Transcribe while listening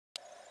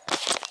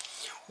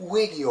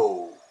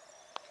video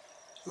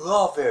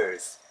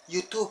lovers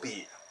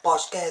YouTube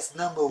podcast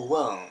number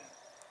 1.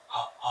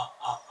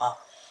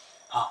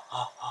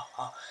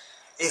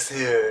 It's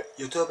here,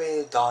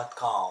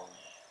 youtube.com.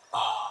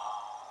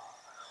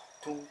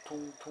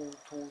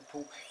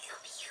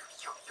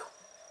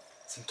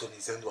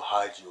 Sintonizando o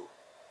rádio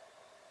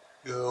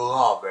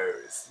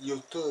lovers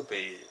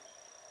YouTube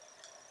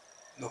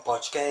no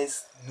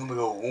podcast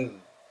número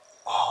 1.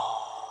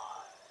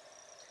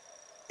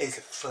 It's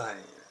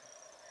funny,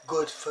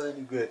 good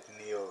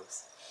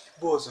news.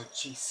 Boas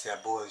notícias,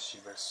 boas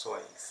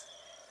diversões.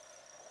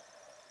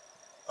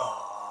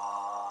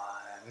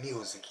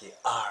 Music,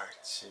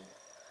 arte,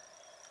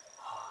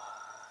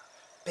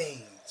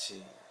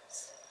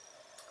 paintings,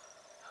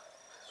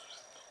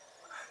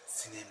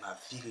 cinema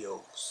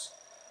videos,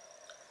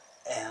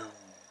 and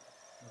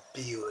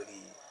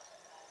beauty.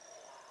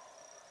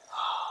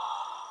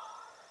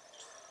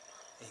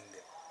 In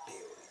the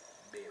beauty.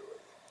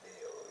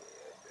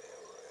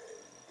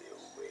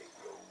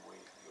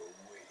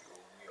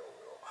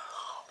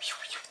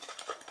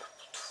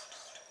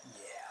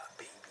 Yeah,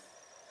 baby.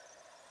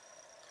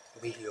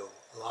 Video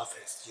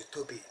lovers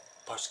YouTube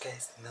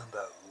podcast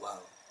number 1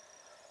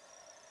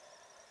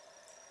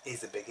 is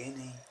the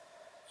beginning.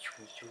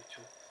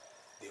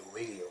 The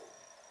video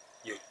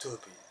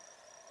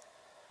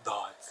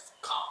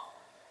youtube.com.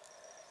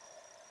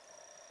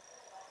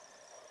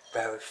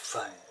 Very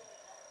fun.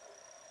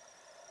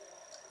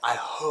 I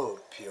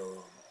hope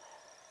you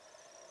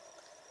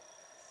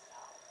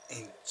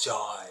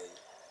enjoy,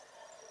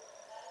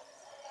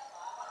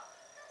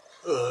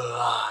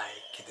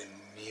 like the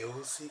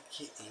music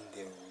in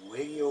the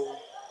video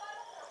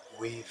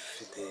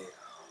with the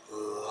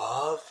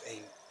love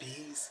and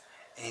peace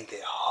and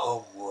the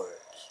homework.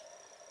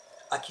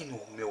 Aqui no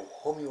meu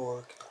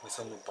homework, tô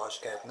começando no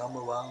podcast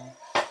number 1,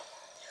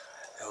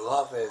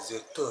 Lovers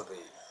YouTube,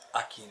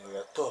 aqui no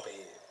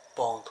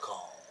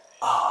youtube.com.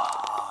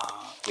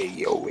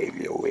 Video.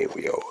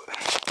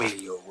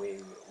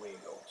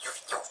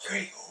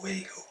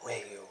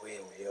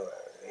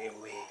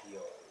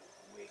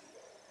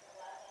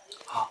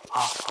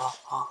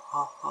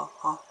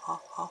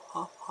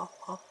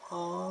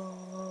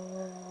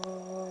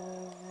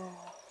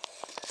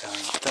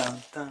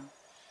 Dun.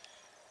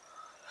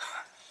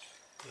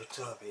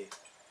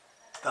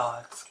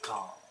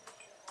 youtube.com.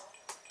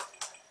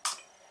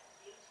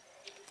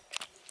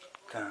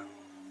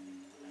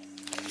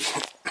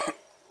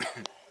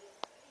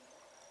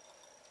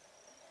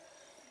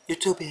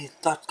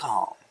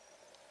 youtube.com.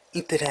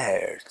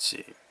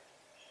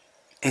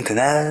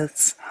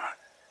 Internet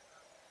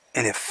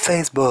and the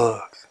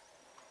Facebook.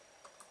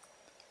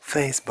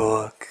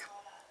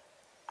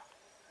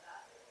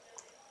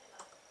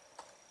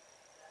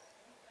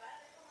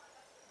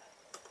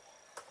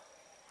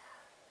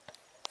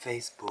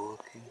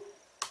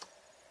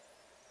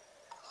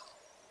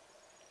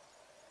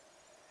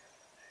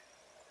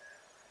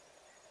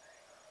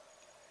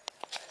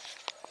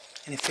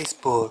 And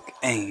Facebook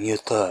and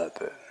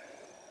YouTube.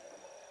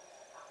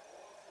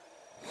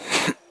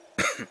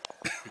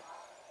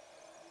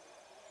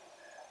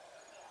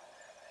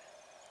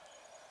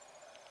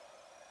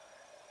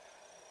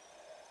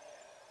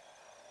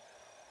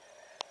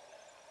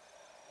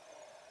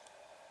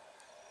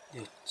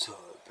 YouTube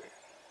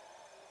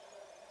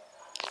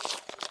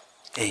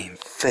and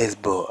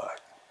Facebook.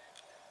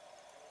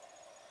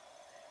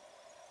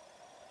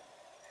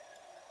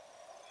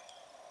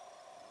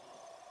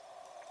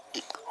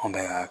 Vamos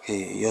pegar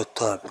aqui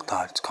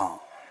youtube.com.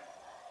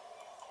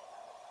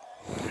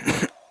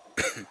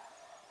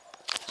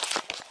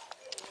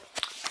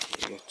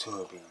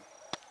 YouTube.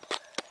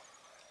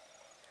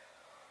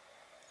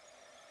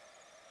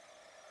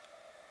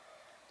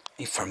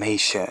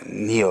 Information,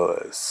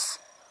 news,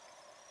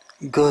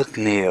 good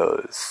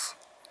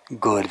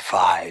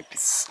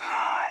vibes,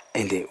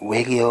 and the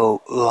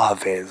video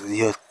lovers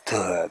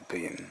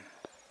YouTube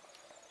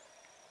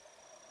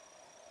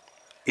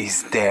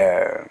is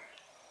there.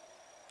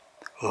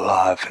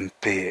 Love and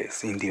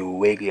peace in the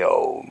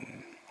video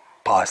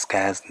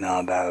podcast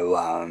number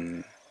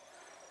 1.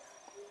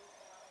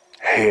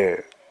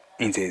 Here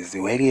in this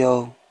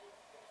video,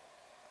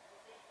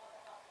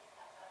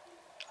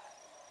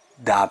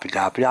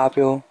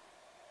 www.youtube.com.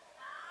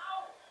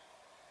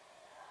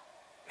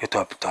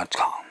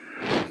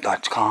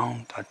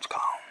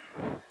 youtube.com.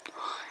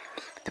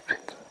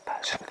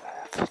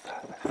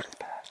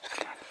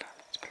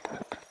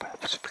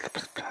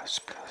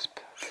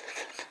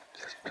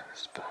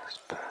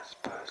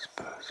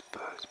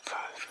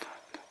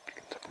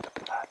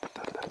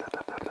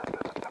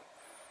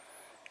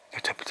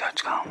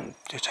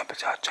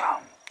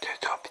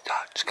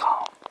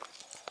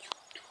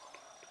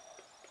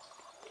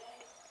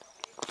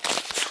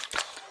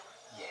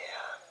 Yeah,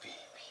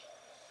 baby.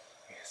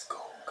 Let's go,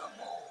 come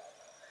on.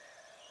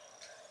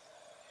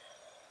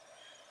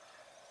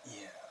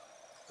 Yeah,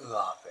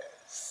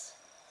 lovers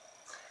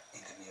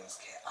in the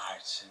music,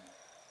 art,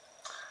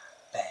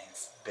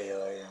 bands,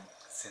 beauty,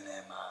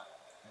 cinema,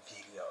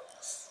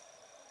 videos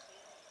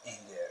in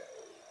there.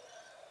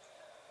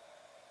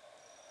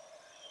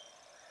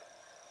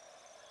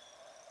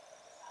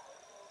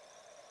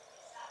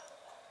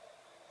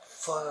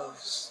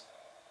 follows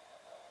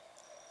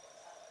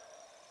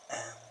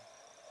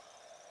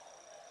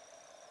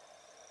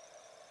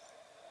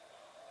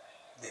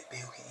the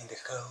beauty in the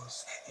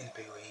clothes, and the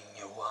beauty in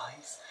your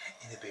eyes,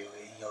 and the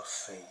beauty in your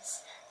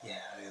face.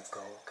 Yeah, let's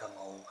go, come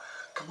on,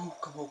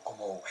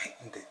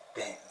 in the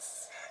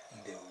dance,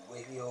 in the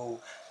radio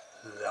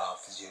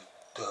loves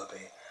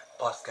YouTube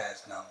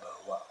podcast number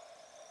 1.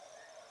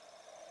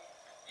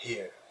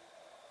 Here,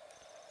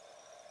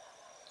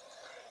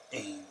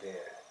 in the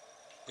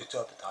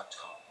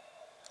youtube.com.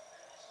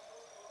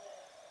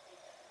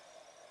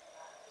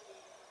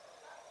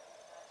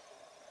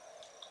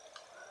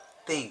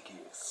 Thank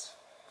you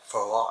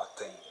for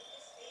watching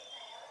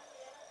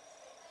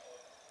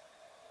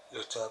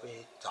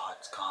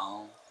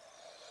youtube.com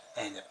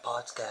and the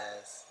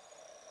podcast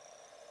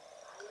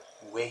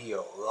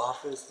radio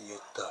offers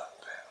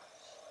YouTube.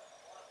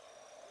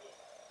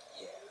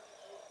 Yeah.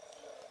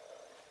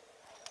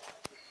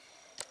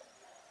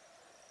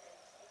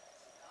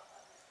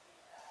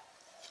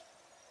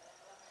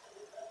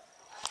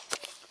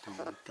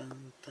 Dun,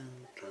 dun, dun,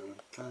 dun,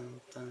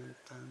 dun, dun,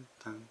 dun,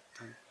 dun,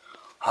 dun.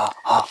 Ha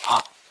ha ha.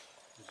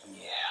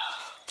 Yeah.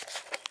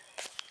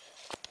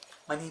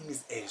 My name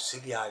is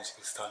Gileade.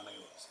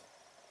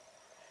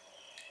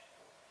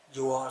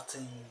 You are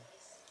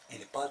in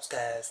the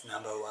podcast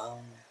number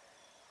 1.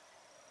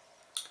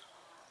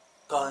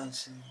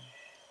 Launching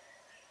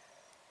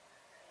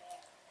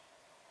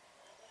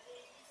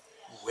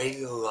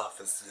radio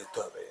office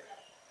YouTube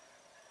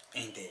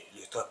in the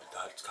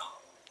youtube.com.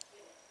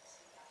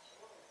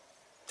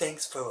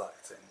 Thanks for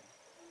watching.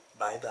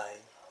 Bye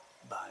bye.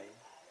 Bye.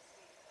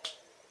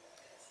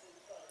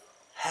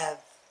 Have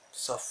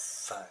some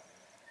fun.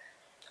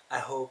 I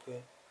hope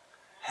you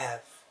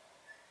have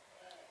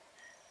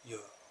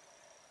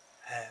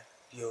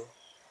your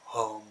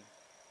home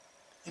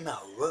in my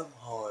room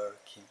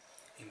working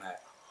in my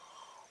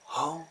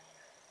home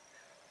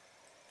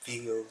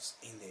videos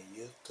in the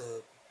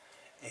YouTube,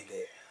 in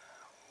the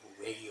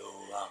radio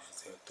of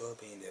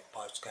YouTube, in the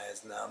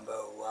podcast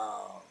number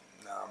 1.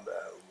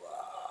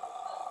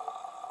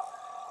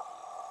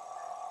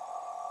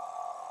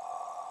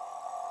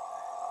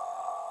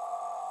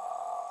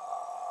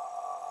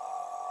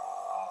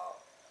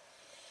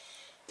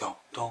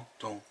 Don't.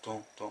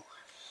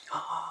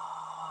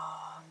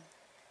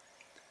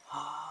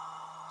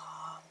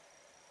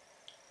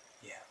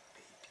 Yeah,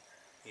 baby.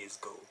 Let's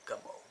go. Come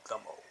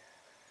on.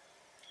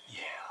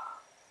 Yeah,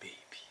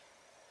 baby.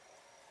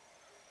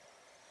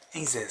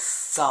 In the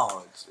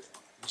sound,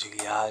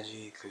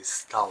 Gileade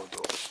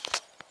Cristaldo.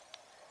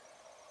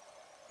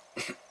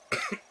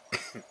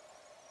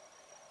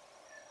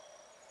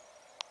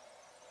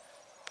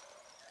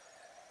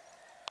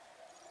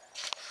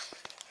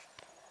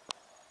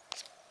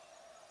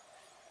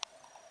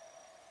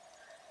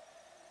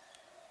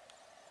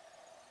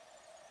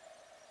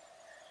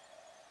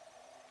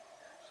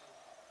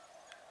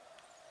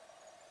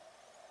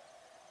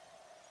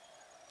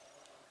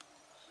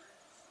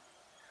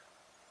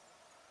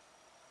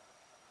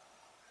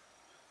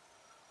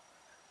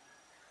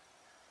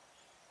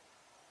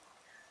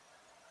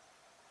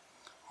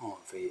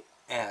 Ouvi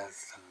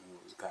essa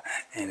música,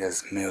 and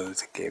this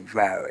music is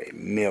very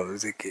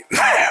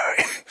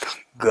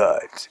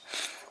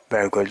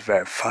good,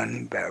 very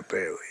funny,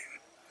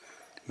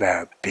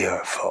 very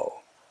beautiful.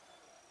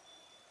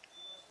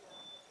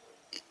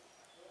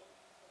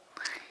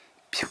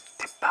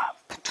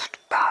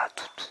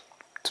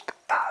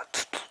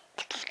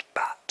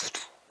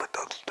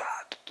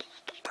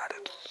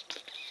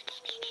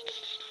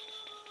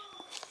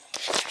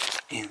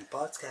 In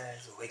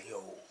podcast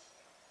radio,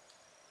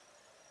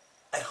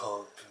 I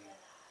hope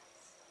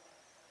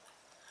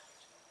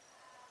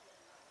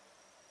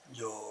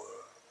your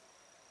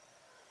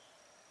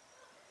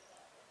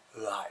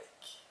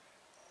like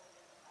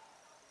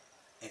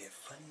in a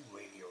funny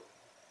radio.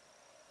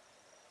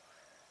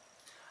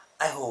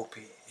 I hope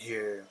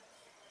here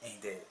in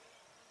the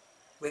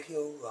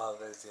radio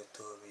lovers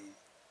YouTube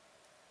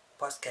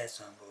podcast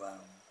number 1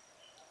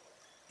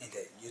 in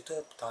the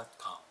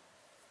youtube.com.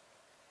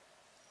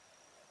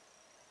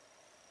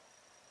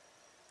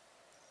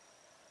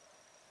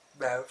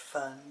 Very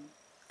fun.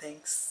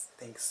 Thanks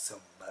so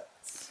much.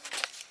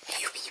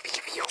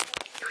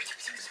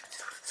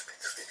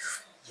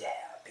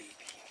 Yeah, baby.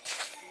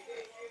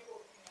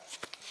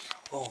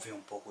 Vamos ouvir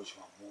pouco de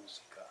uma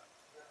música.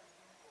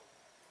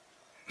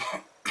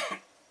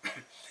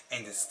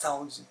 And the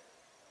sound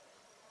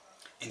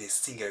and the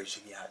singer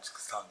Gileade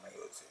que está no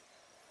music.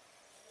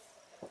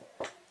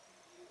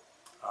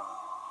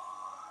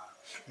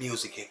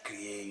 Music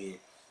created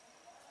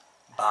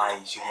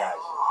by Gileade.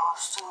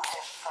 Rosto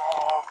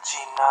reflete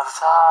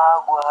nas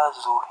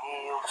águas do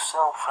Rio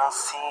São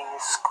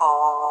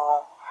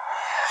Francisco.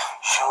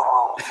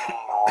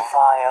 Joãozinho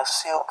vai ao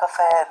seu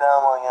café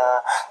da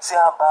manhã se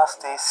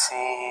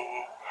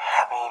abastecer,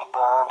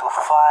 limpando o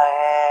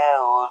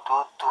farelo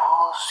do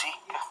doce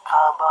que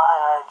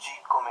acaba de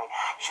comer.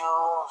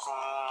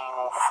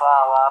 Joãozinho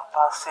fala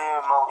pra seu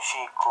irmão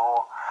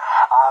Chico: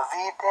 A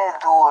vida é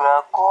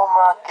dura como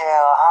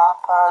aquela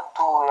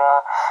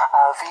rapadura.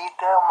 A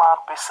vida é uma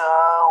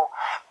pressão.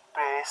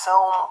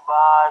 Pressão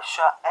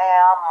baixa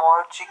é a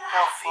morte que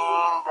é o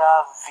fim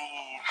da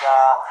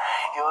vida.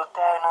 E o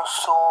eterno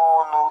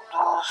sono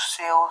dos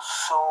seus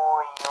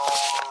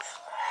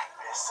sonhos.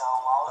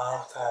 Pressão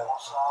alta do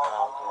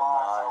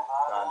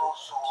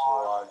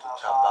suor do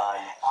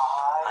trabalho,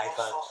 a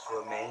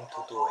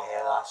esvaziamento do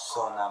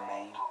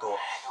relacionamento,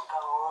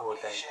 o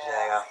da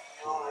gera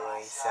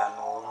fluência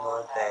no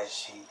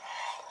Nordeste,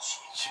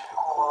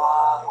 típico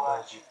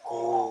água de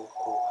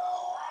coco,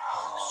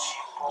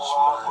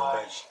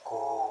 água de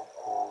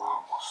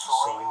coco,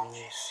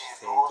 sonhos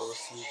ser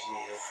doce de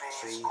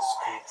refresco,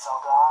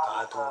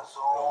 salgado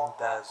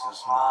ondas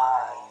dos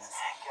mares,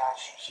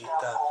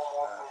 agita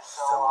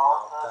são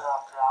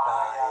altas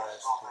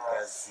praias do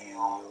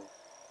Brasil.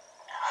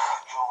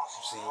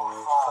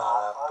 Joãozinho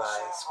fala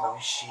paz, mão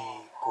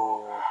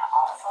Chico,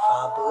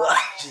 fábula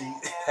de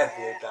é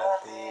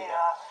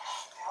verdadeira.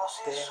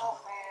 Terra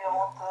e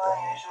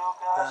montanha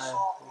jogar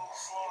em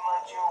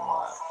cima de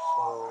uma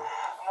flor,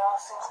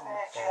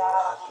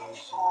 telhado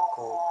de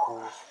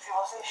coco,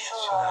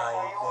 chorar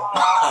em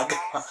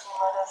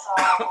cima dessa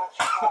água de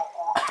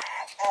coco.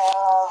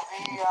 Ela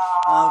via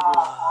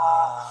água.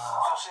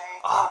 Se eu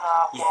sei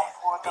na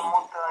flor da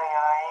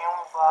montanha em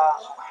um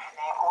vaso,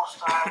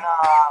 encostar na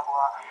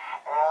água,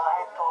 ela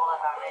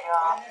retorna via.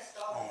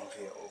 Vamos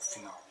ver o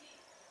final.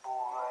 O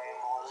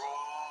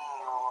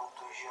irmãozinho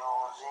do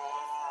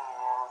Joãozinho,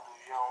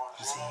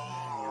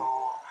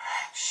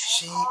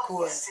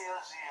 Chico e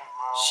seus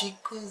irmãos.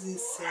 Chico e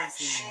seus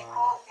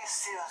irmãos.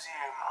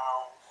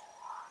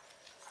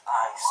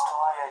 A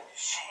história de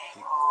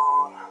Chico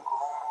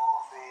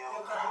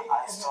comoveu.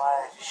 A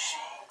história de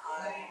Chico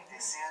e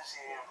de seus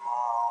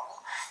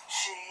irmãos.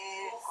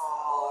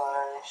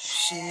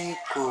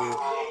 Chico,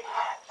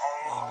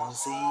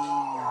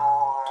 irmãozinho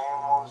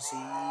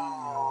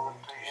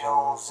do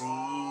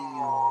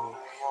Joãozinho.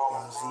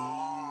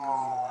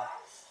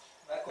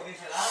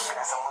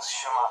 Essa música se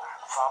chama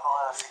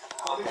Fábula da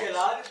Vida do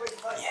Nordeste.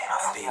 E é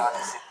afiliada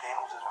em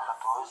setembro de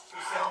 2014.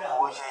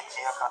 Hoje é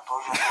dia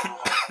 14 de janeiro de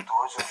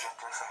 2014, hoje é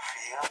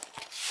terça-feira.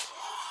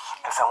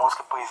 Essa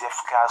música é poesia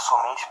criada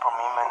somente por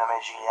mim. Meu nome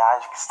é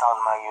Gileade, Cristal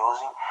do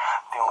Mariose.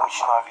 Tenho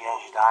 29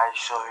 anos de idade,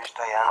 sou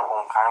vegetariano,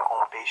 com carne,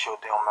 com peixe, eu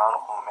tenho mel, não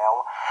como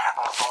mel.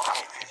 Não tomo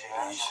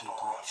refrigerante, não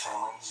tomo leite,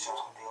 eu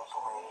odeio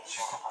tomar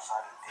leite ano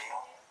passado inteiro.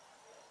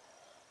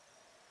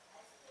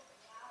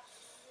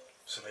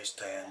 Sou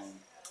vegetariano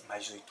há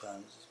mais de 8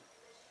 anos,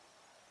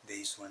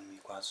 desde o ano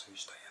 2004 sou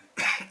vegetariano.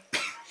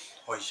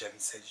 Hoje é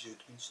 27 de julho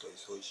de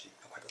 2022, hoje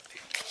é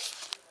quarta-feira.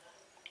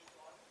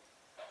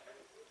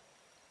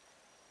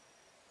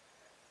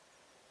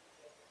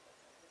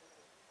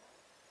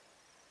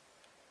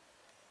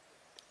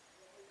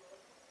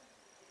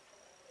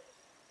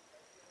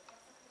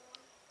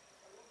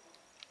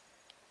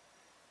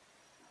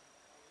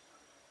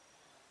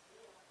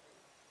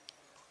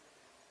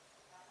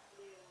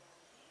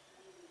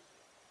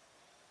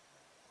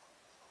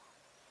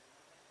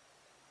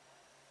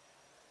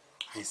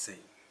 É isso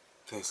aí,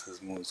 então essas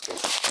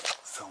músicas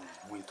são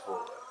muito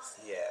boas.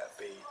 Yeah,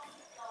 baby,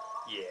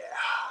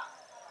 yeah,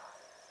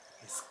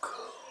 it's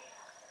cool,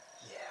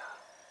 yeah,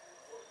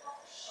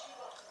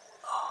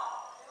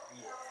 oh,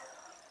 yeah,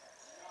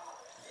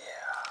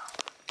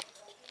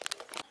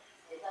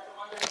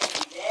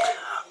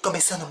 yeah.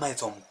 Começando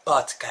mais um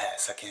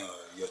podcast aqui no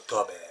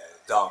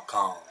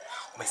youtube.com,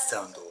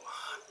 começando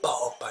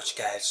o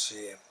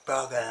podcast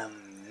Program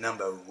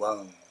Number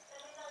 1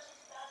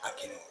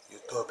 aqui no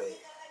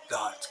youtube.com.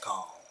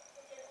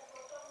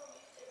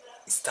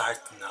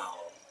 Start now.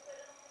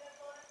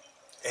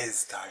 It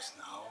starts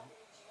now.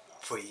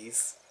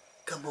 Please.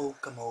 Come on,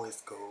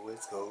 let's go.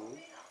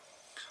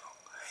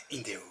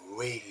 In the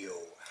radio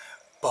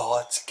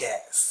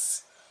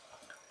podcast.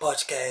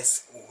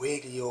 Podcast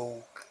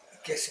radio.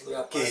 Quer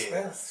segurar a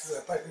página? Segura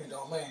a página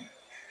da mãe.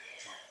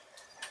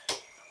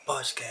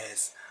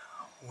 Podcast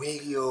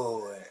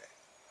radio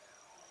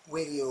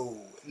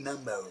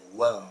number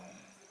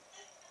 1.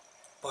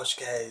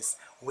 Podcast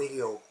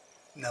radio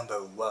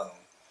number 1.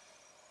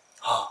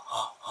 Ha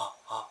ha ha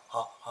ha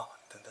ha ha.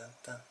 Dun, dun,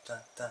 dun,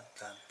 dun, dun,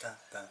 dun, dun,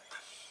 dun.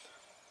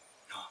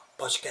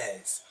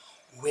 Podcast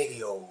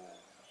radio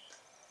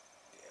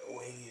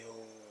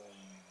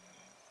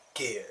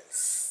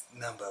Kiss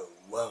number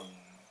 1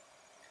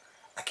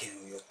 aqui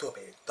no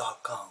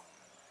youtube.com.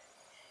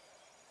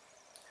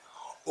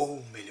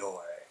 Ou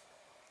melhor,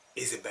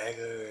 is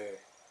better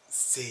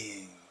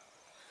seeing,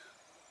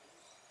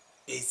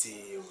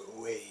 easy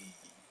way,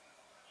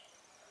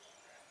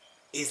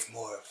 is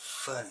more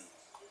funny.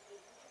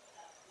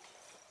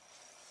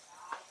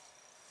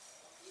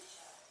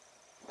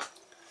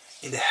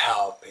 In the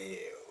help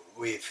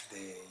with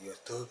the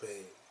YouTube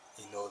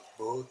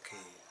notebook,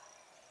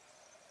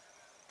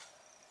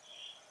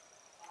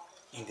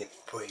 in the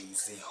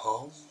praise the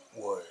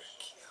homework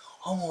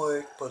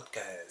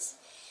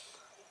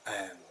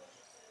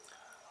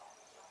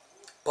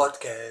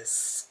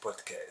podcast,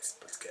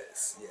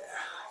 podcast, yeah,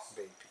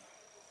 baby.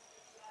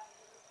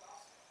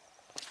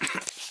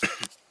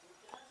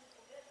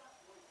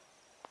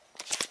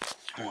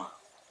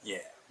 Yeah,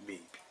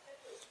 baby.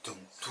 Dum,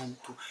 dum,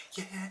 dum.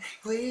 Yeah,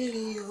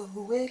 radio,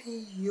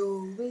 radio,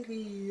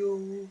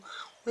 radio,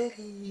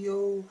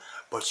 radio.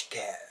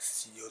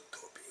 Podcast,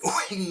 YouTube.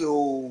 Radio,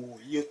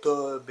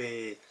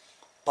 YouTube.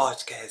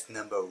 Podcast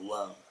number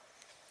 1.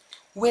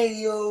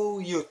 Radio,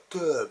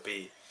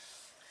 YouTube.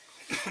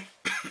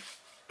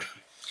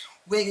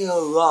 Radio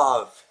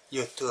love,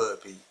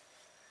 YouTube.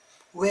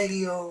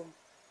 Radio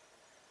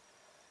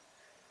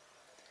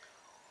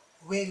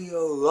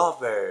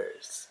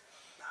lovers.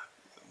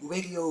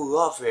 Radio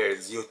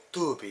lovers,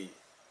 YouTube.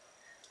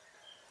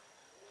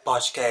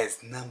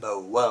 Podcast number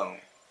 1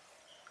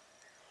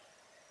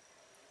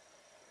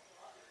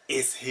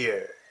 is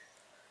here.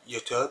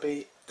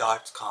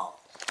 youtube.com.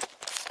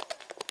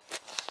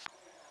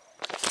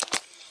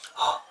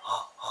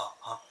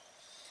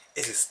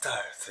 It's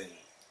starting.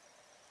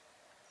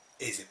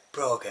 It's a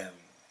program.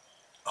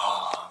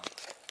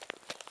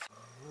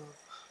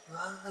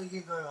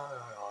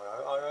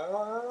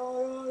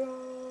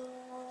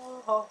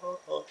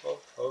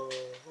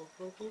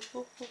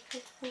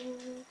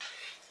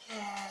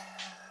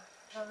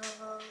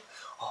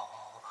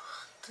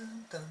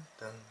 Dun, dun,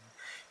 dun.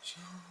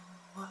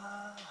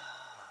 Shua,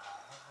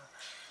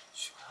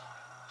 shua,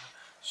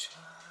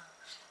 shua,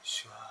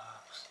 shua,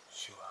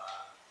 shua.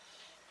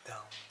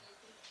 Dum,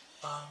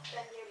 bum,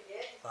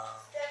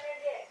 bum,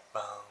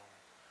 bum,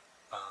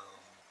 bum.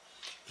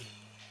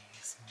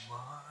 Is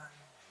my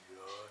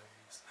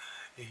voice,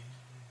 is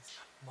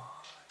my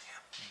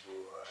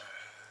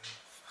breath.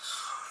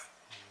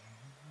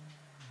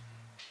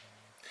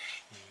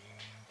 In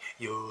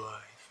your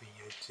life, in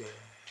your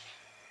day,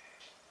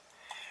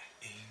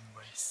 in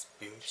my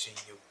speech, in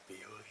your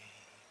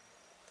building,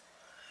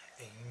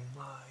 in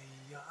my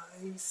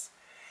eyes,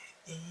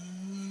 in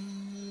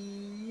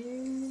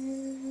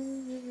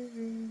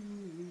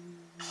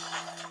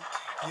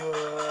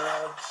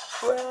your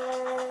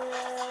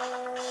breath,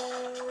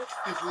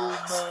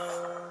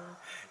 woman,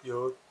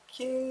 your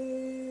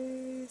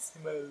kiss,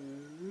 my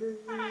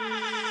lips,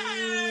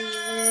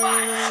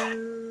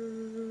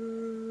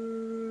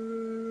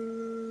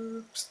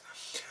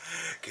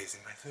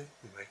 kissing my face,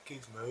 my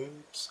kiss, my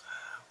lips.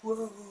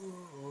 Whoa,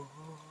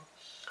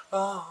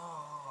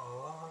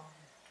 oh,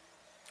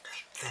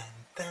 dun,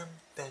 dun,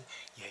 dun,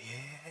 yeah,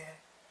 yeah,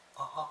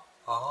 oh,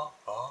 oh,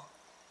 oh.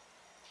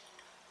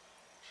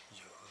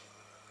 Your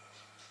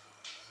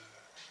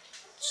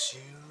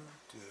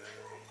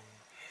children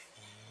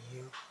in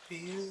your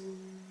fears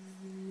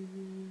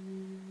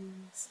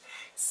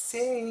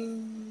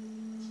sing.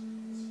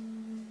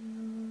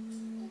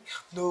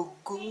 No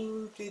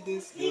good in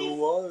this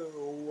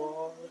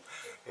world.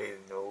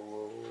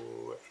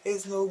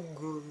 It's no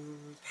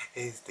good.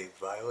 It's the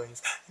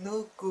violence.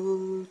 No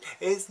good.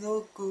 It's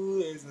no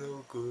good. It's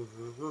no good.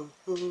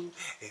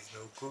 It's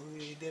no good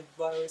in the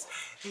virus.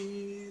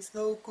 It's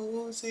no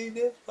good in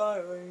the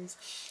violence.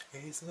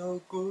 It's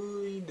no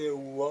good in the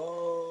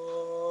war.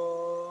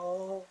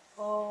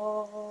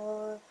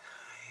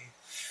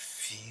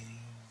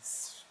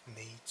 Feelings,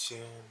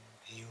 nature,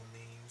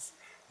 humans,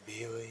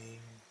 feeling,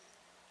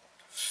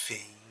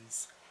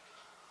 face,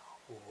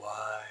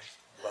 wide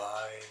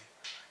by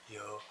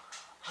your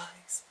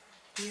eyes,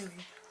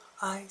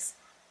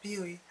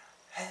 Billy,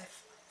 have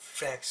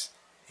flags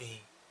in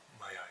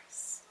my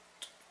eyes.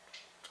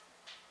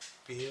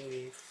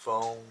 Billy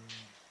from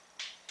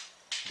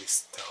the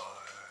stars.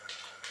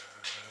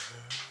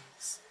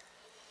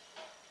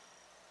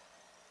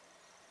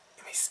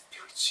 My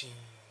spiritual,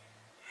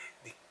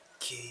 the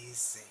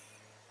kissing,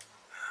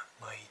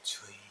 my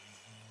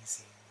dreams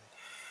in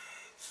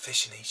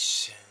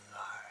fascination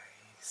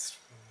eyes,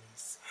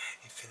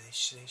 in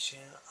fascination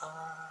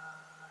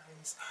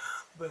eyes,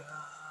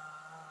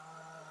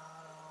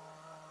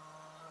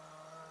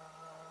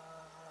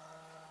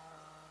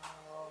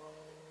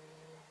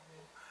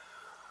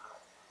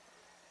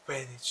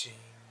 vanishing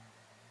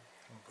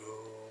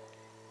blue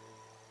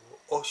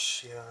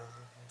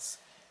oceans.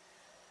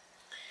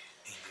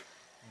 In the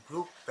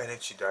blue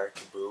energy, dark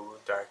blue,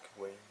 dark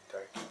wind,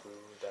 dark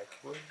blue, dark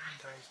wind,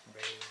 dark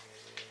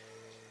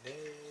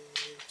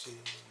energy.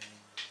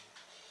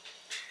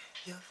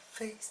 Your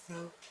face,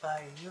 your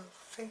body, your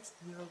face,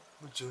 your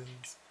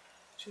dreams,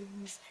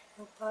 dreams,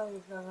 your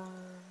body.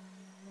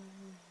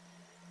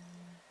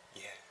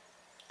 Yeah,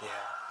 yeah,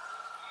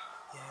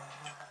 yeah.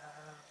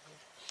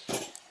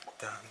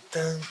 Dun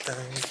dun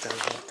dun dun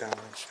dun dun.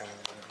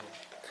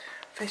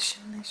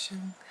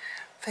 Fascination,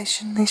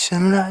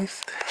 fascination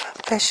life,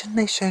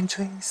 fascination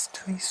dreams,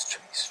 dreams,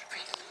 dreams,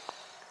 dreams.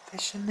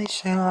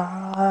 Fascination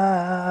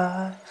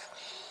life,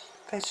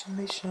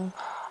 fascination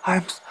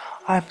arms,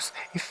 arms,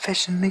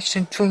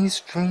 fascination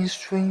dreams, dreams,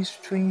 dreams,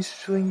 dreams,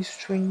 dreams,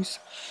 dreams.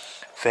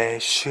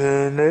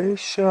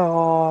 Fascination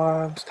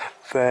arms,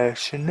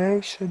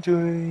 fascination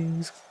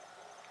dreams.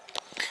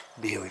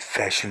 Be with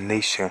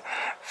fascination,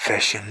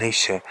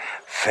 fascination,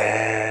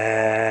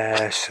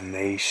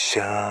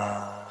 fascination,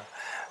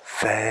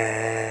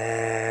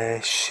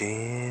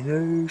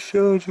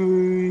 fascination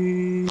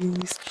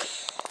dreams.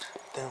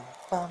 Dum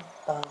bum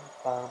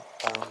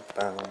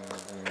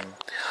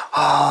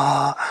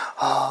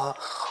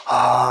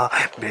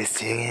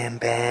Brazilian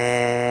band.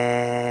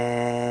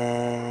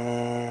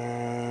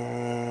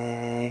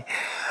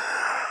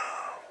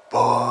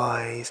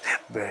 Boys,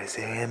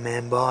 Brazilian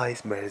man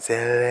boys,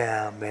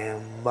 Brazilian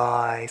man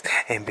boys,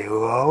 in my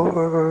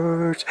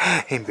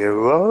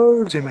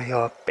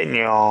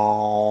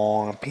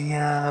opinion,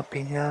 in my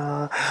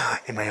opinion,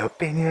 in my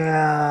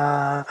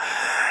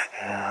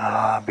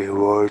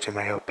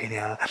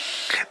opinion,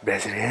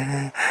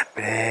 Brazilian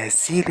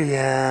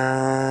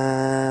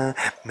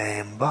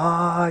man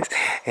boys,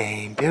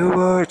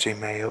 in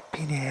my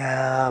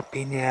opinion.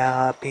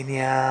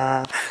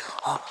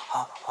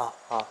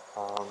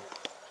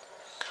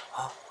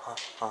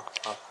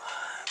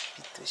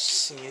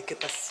 Pituxinha, quer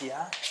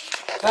passear?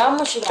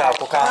 Vamos, Gileade. Tchau,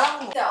 Cocá.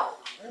 Vamos. Então,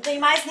 não tem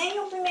mais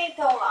nenhum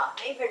pimentão lá,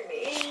 nem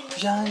vermelho.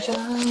 Já,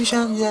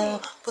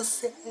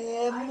 você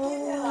é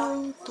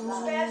muito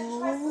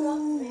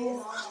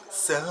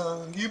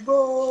sangue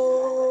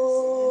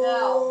bom.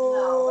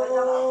 Não, vai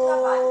dar muito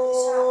trabalho.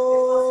 Deixa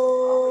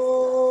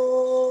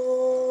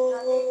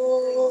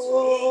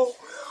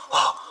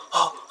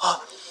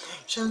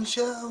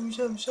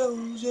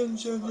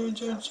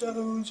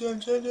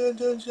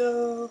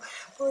eu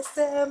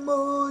Você é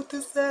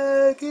muito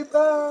sangue bom.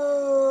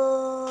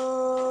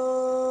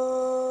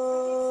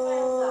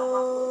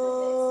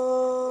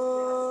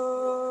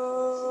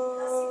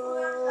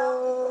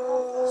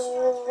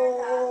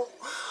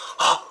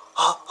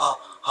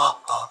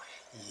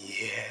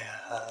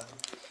 Yeah.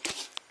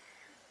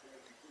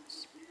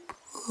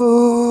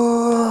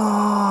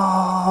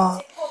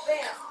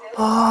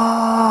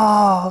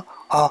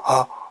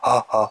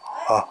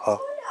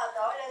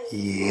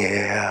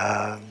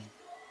 Yeah.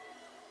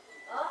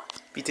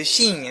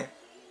 Pituxinha,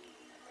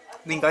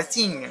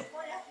 lingozinho.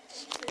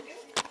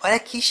 Olha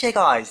aqui,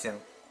 cheirosa.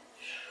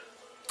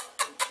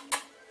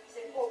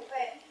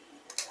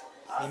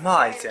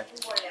 Mimosa,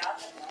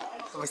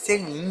 você é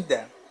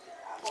linda.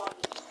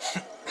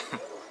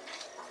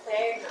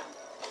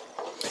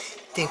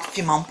 Tem que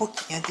filmar um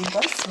pouquinho a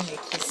lingozinha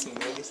aqui assim,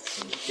 né?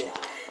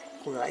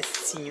 Com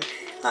lacinho.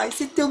 Ai,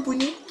 você é tão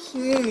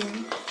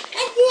bonitinho.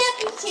 Cadê a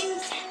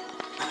princesa?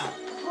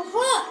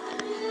 Vovó,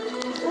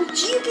 o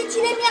tio que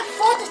tirei minha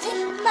foto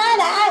sem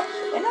parar.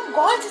 Eu não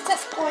gosto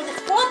dessas coisas.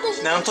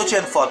 Fotos. Não, não tô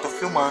tirando foto, tô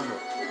filmando.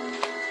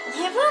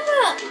 É,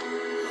 vovó? O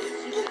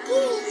que é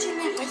isso,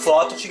 minha filha?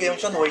 Foto eu tirei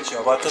ontem à noite,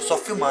 agora eu tô só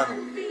filmando.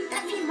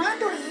 Tá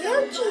filmando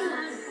eu, tio?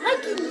 Ai,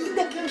 que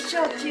linda que eu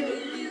sou, tio.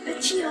 Eu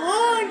te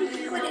olho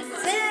de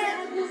coração.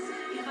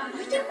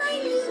 Coisa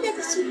mais linda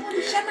desse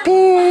mundo. Chama...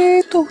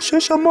 Pituxa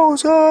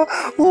chamosa,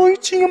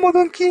 bonitinha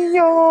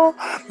moranquinha,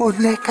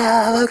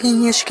 boneca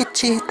lourinha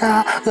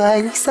chiquitita,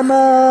 Larissa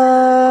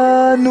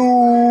Mano,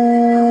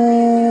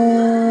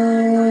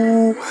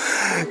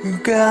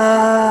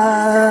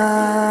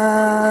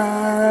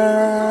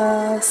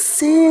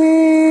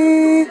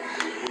 Gassi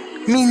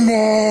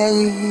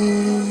Minelli.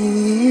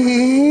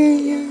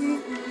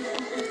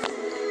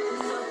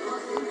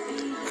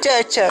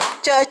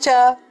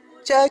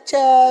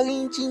 Tchau,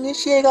 lindinha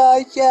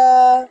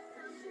cheirosa.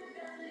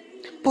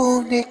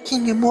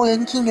 Bonequinha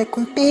moranguinha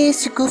com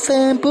pêssego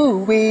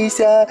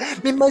framboesa.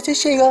 Mimosa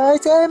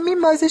cheirosa,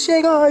 mimosa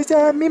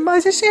cheirosa,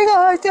 mimosa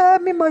cheirosa,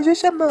 mimosa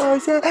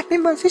chamosa,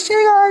 mimosa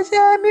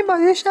cheirosa,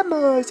 mimosa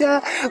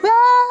chamosa.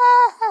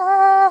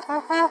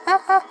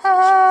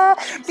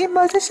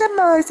 Mimosa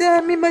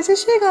chamosa, mimosa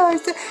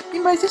cheirosa,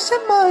 mimosa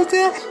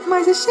chamosa,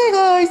 mimosa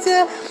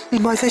cheirosa,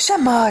 mimosa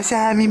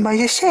chamosa,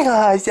 mimosa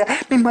cheirosa,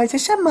 mimosa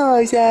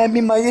chamosa,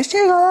 mimosa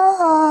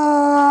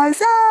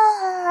cheirosa.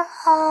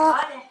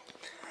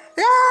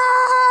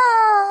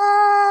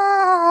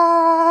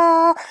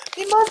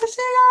 Mimosa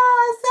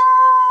cheirosa,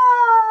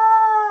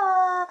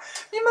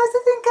 mimosa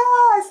em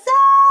casa.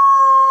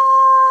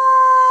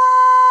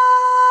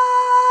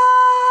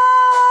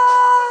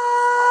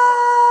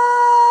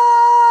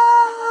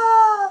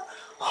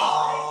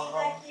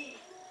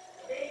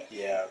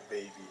 Yeah,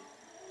 baby.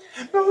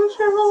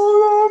 Mimosa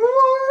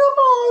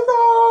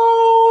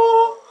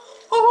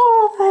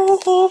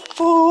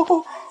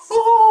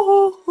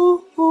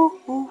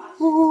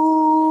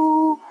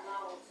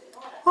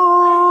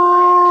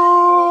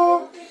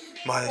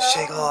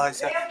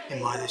cheirosa, mimosa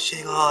mimosa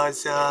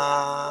cheirosa,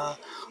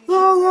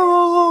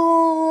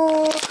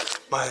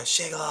 mimosa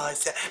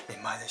cheirosa,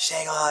 mimosa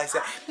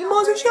cheirosa,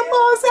 mimosa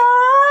chamosa.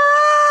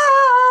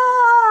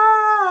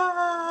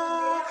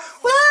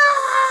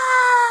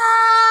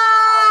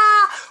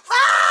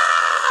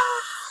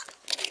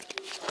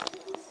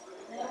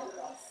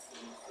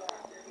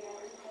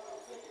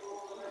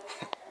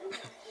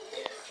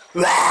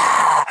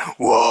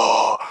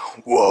 Whoa,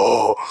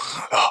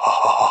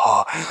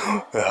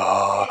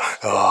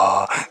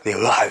 the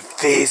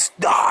life is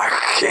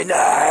darkness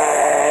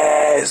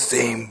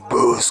in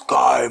blue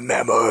sky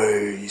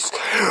memories.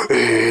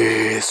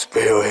 Is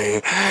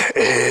feeling.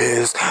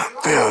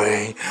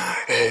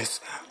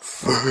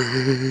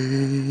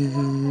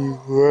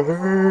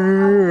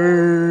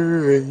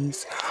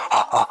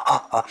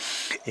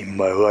 In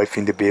my life,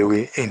 in the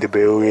berry.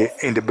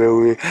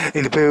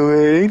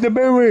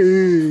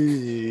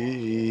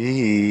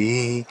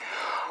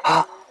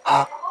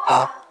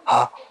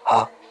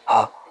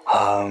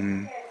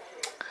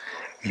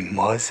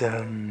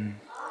 mimosa,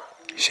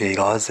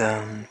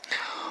 cheirosa.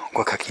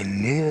 Colocar aqui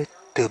no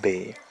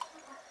YouTube.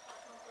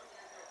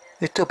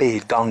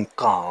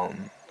 youtube.com.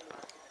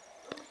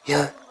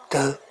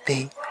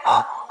 youtube.com.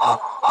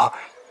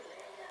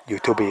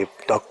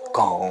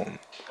 youtube.com.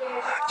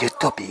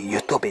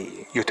 youtube.com.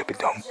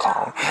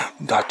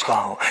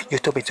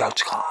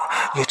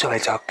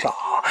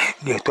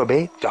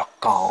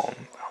 youtube.com.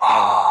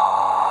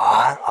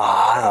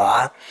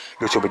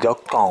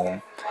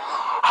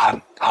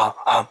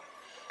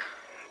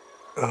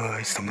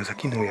 Estamos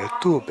aqui no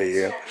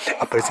YouTube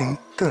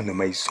apresentando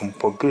mais um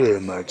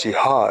programa de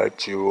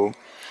rádio.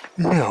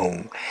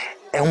 Não,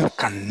 é um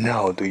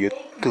canal do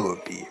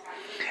YouTube.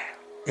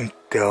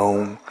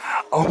 Então,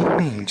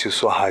 aumente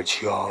sua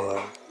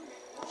radiola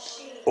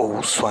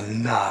ou sua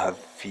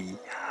nave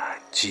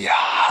de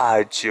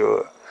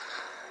rádio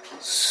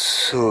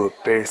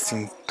super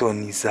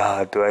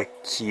sintonizado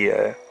aqui.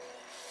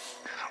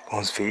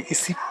 Vamos ver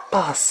esse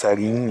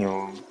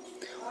passarinho.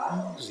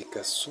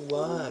 Música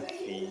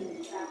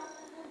suave.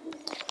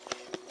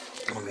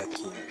 Olha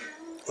aqui.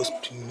 Os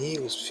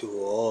primeiros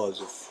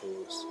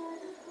filósofos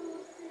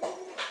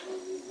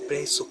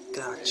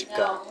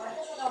pré-socrática.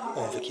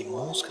 Vamos ver aqui.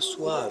 Música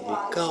suave.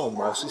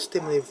 Calma o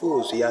sistema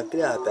nervoso e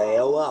agrada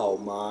a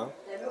alma.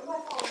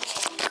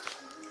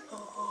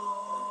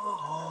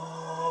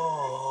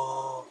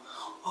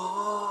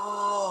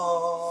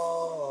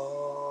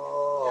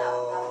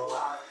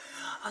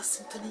 A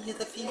sintonia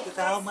da vida,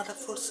 da alma, da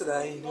força,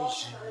 da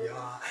energia,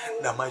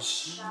 da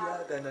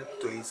magia, da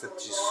natureza,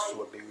 de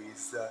sua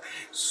beleza,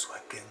 sua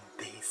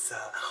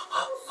grandeza.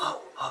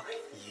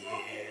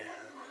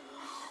 Yeah.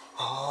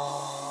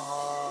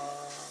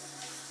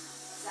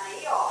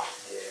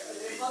 Yeah,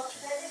 baby.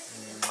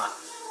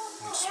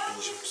 Muitos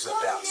beijos, muitos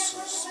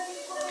abraços.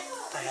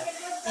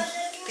 E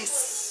que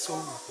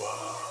pessoa,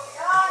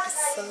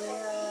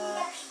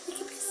 e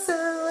que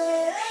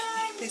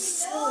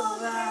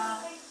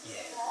pessoa.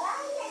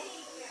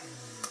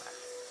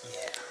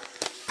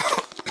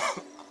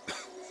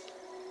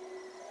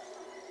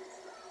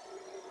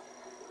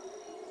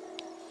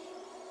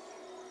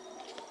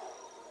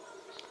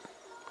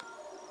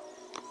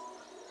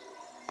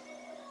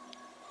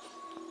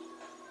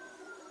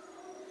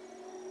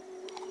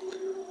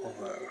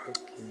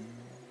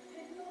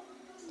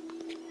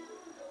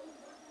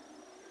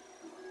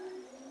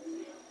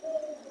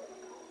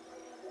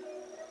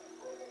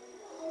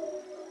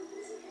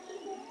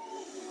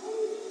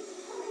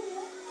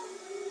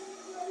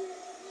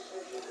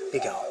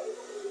 Legal.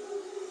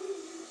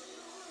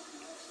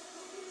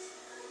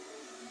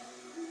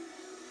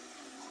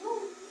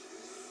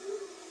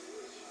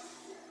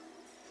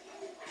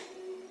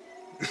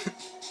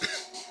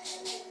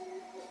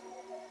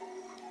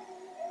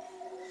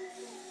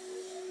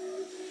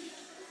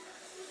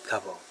 Tá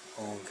bom,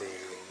 vamos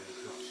ver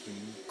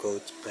aqui,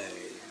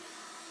 Coldplay.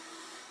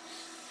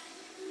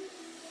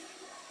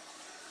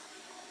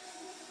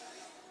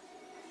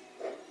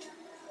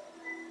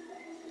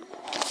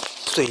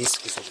 Tudo isso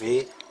que você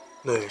vê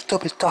no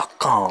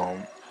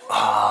youtube.com.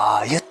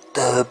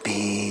 YouTube.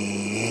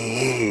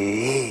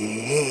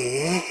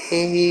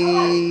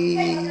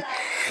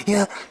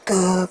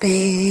 YouTube.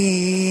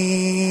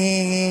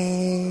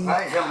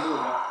 Vai, Jambu.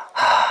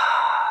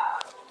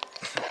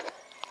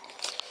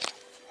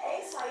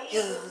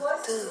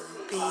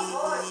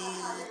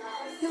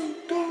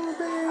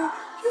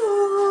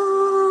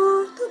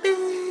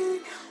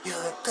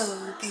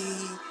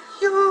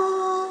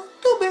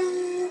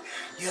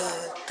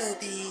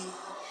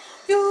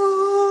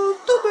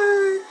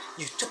 YouTube,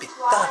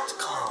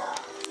 youtube.com.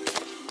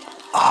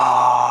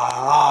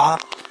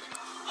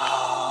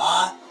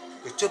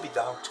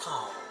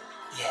 youtube.com.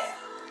 Yeah,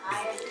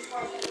 baby.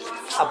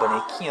 A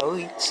bonequinha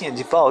Luitinha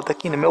de volta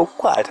aqui no meu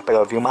quarto para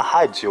ouvir uma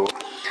rádio.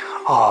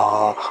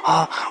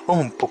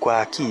 Vamos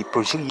procurar aqui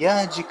por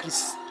Gileade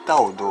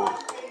Cristaldo.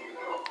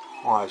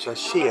 Já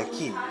achei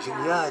aqui,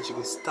 Gileade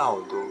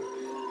Cristaldo.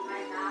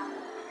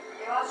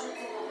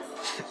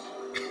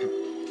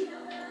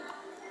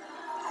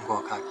 Vamos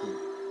colocar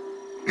aqui.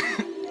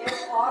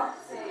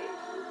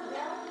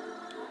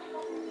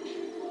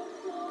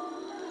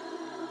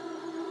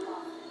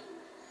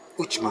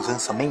 Últimos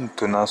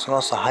lançamentos na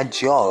nossa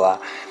radiola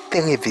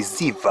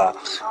televisiva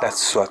da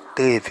sua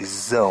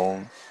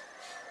televisão.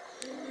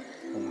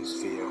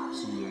 Vamos ver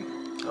aqui.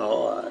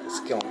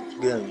 Esse aqui é um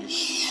grande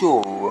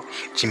show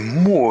de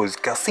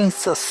música,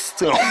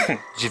 sensação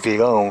de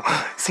verão,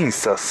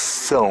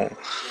 sensação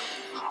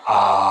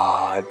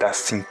da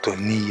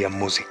sintonia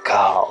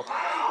musical,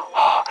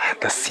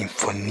 da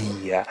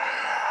sinfonia,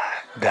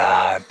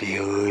 da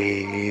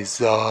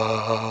beleza,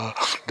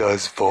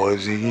 das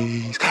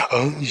vozes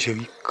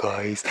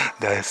angelicais,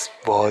 das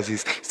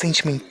vozes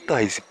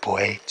sentimentais e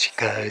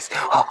poéticas.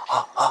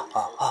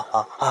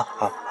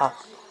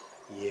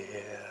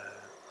 Yeah.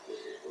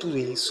 Tudo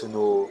isso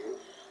no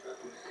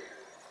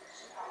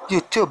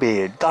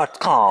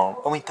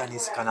youtube.com. Vamos entrar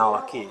nesse canal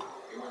aqui.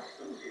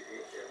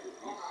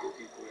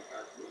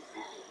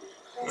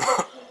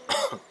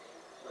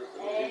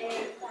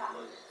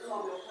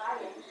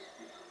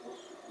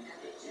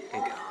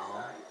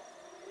 Legal.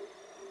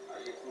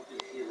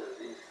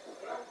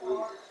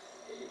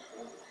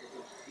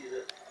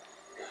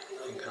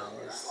 Legal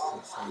esse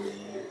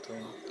lançamento.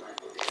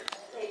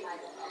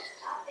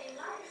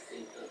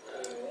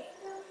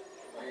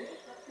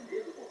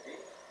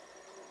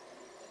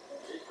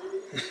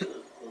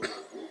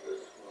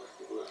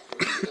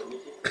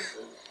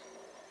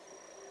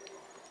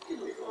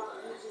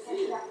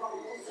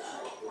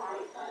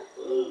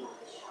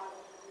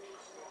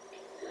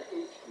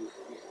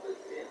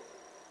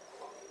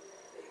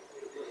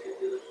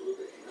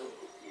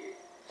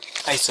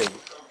 É isso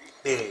aí.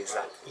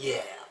 Beleza.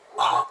 Yeah.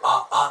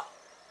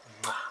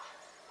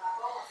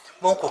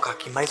 Vamos colocar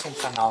aqui mais um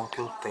canal que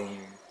eu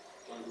tenho.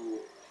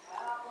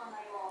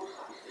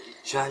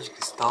 Jade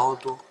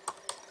Cristaldo,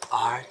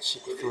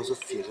 Arte e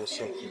Filosofia. Já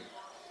achei aqui.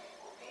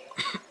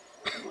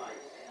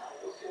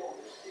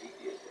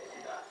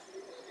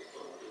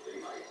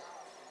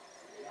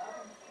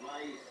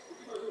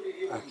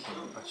 Aqui,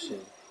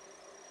 achei.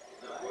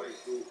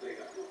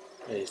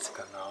 É esse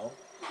canal.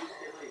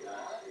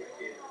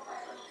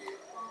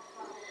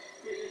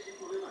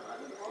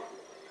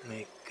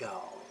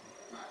 Legal.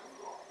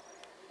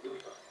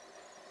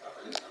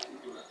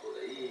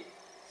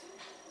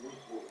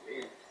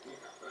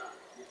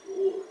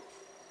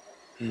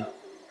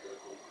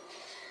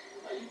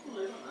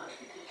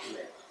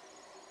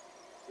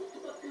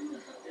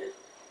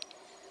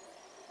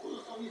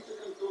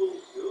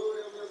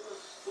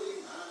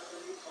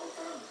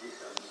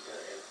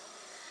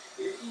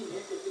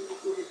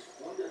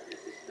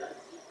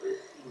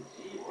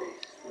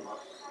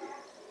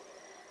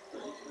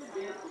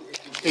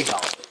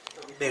 Legal.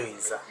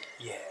 Beleza.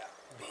 Yeah,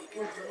 baby.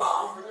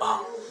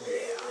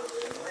 Yeah.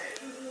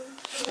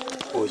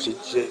 Hoje é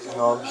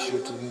 19 de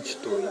julho de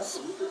 22.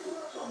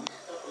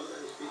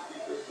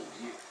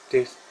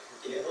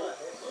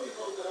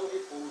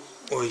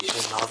 Hoje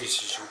é 9 de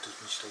julho de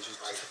 22 de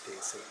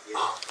terça.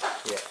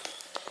 Yeah.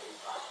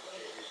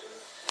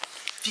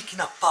 Fique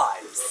na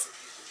paz,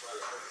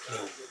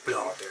 meu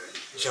brother.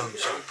 Jam.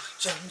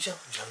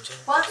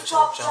 Quantos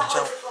copos de arroz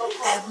você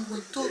colocou? É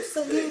muito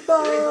sangue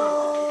bom.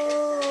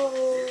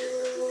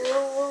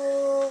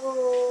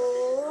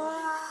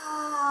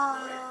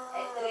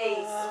 É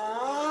 3.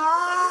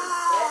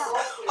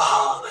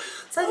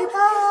 Sangue bom.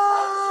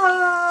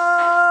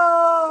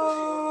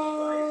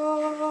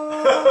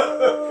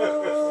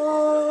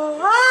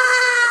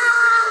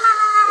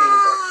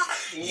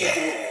 Yeah.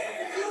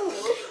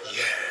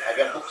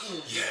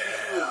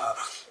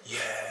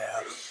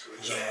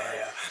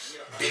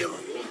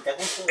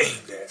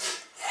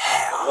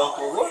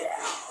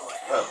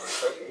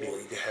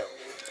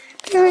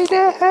 Billy in the hell. Billy in the hell. Billy in the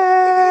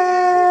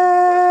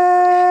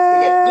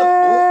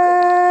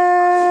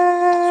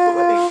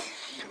hell.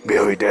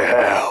 Billy in the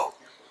hell.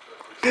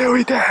 Billy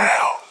in the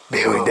hell.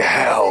 Billy in the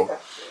hell.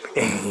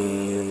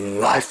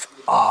 In life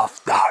of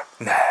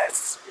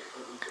darkness.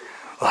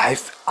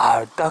 Life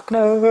of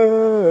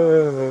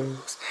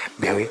darkness.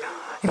 Billy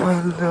in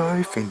my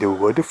life in the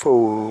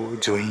wonderful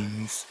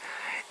dreams.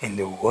 In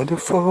the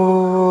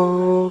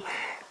wonderful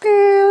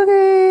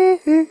beauty.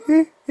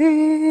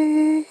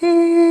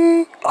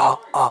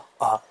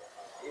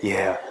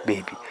 Yeah,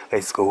 baby,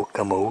 let's go.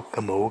 Come on.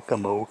 Yeah,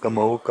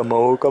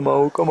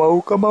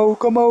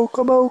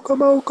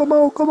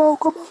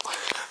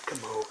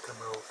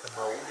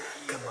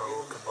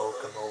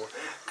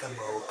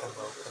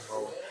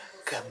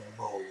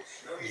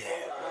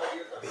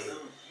 baby.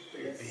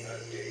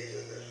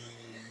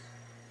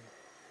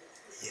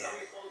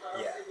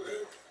 Yeah.